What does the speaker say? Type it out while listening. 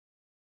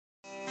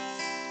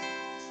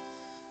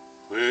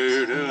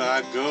Where do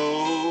I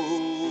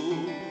go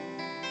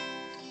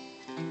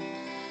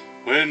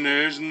when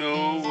there's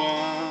no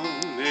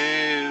one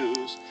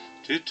else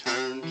to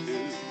turn to?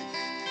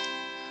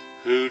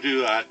 Who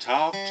do I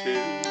talk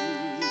to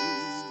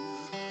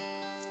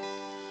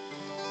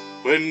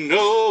when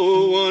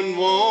no one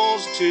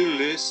wants to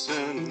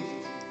listen?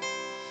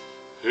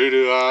 Who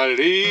do I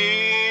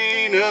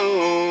lean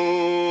on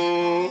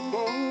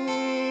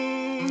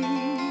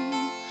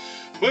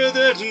where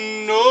there's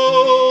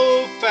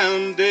no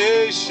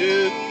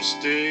foundation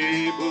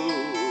stable?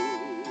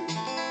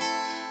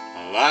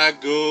 Well, I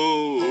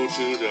go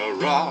to the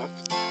rock,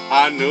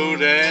 I know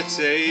that's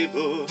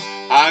able.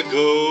 I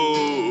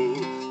go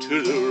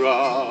to the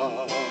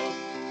rock,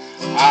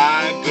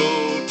 I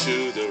go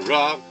to the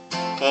rock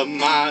of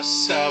my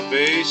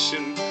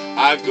salvation.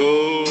 I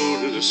go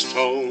to the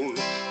stone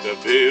the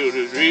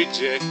builders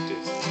rejected.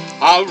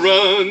 I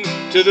run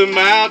to the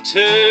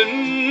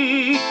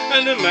mountain,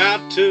 and the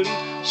mountain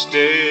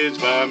stands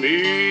by me.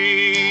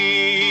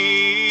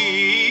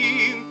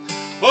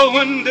 Oh,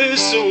 when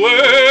this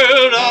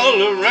world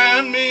all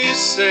around me is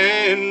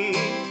sand,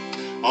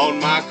 on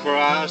my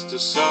Christ the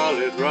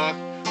solid rock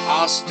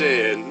I'll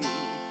stand.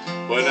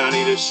 When I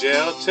need a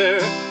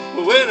shelter,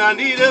 when I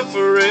need a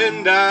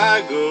friend,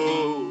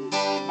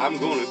 I'm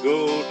gonna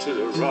go to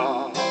the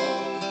rock.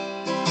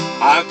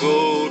 I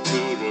go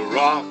to the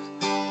rock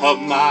of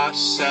my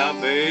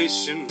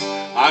salvation.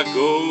 I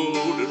go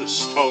to the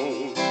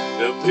stone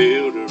the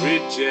builder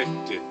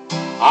rejected.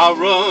 I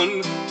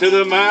run to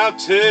the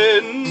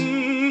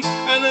mountain,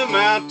 and the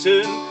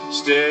mountain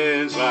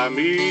stands by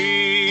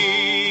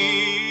me.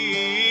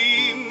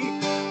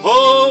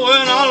 Oh,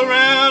 when all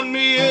around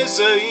me is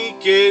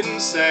ink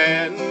and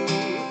sand,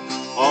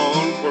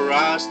 on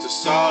Christ the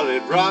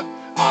solid rock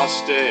I'll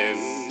stand.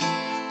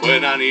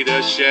 When I need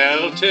a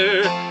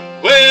shelter,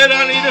 when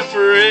I need a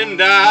friend,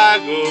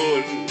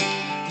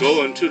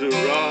 going to the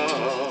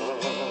rock.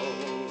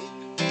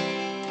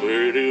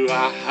 Where do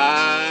I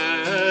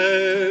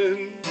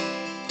hide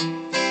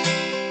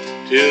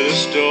till the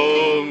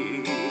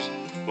storms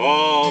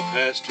all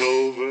passed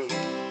over?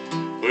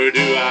 Where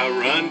do I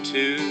run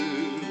to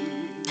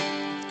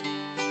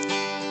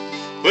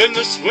when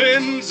the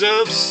winds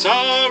of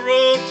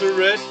sorrow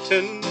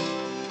threaten?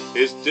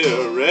 Is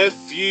there a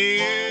refuge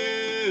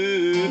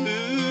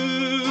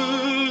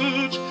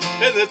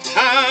in the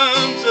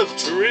times of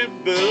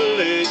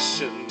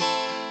tribulation?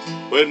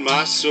 When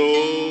my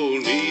soul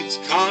needs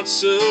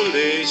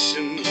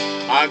consolation,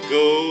 I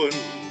go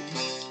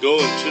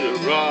to the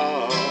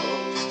rock.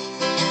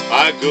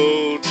 I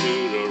go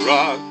to the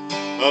rock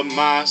of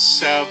my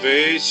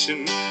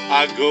salvation.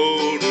 I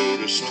go to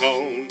the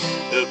stone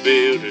the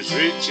builders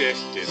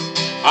rejected.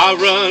 I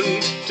run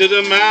to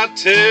the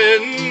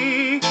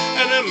mountain,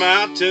 and the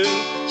mountain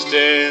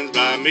stands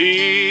by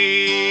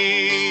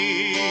me.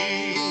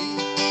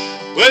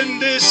 When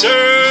this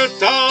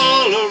earth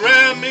all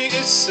around me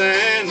is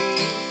sand,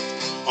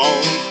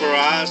 on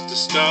Christ the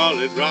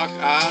solid rock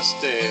I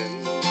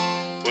stand.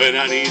 When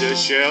I need a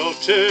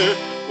shelter,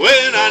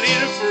 when I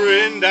need a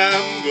friend,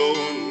 I'm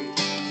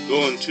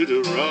going to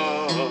the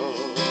rock.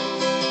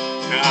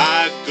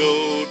 I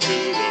go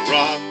to the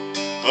rock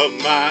of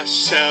my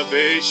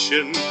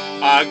salvation.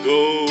 I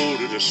go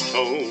to the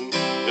stone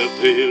the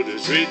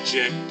builders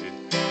rejected.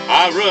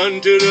 I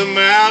run to the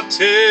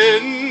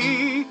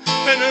mountain,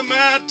 and the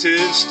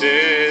mountain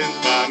stands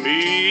by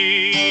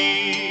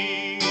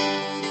me.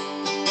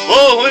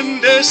 Oh,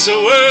 when this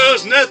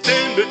world's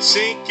nothing but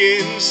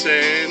sinking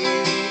sand,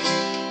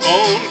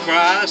 on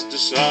Christ the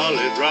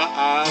solid rock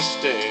I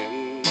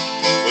stand.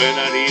 When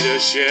I need a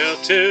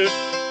shelter,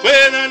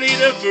 when I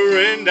need a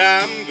friend,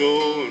 I'm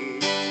going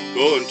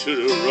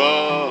to the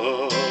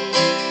rock.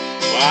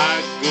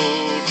 I go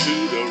to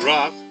the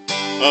rock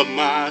of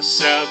my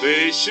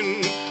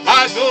salvation.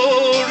 I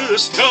go to the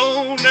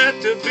stone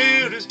that the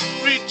builders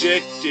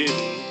rejected.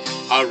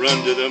 I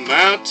run to the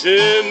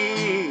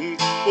mountain,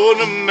 oh,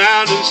 the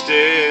mountain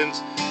stands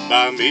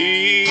by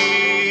me.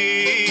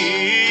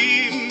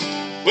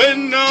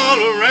 When all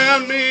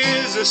around me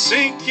is a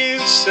sinking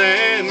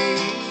sand,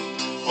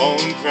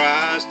 on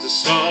Christ the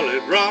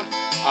solid rock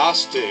I'll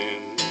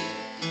stand.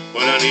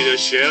 When I need a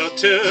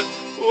shelter,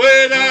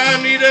 when I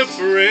need a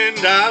friend,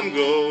 I'm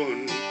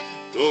going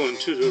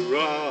to the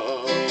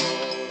rock.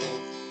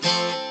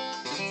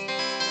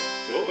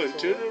 Going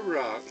to the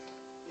rock.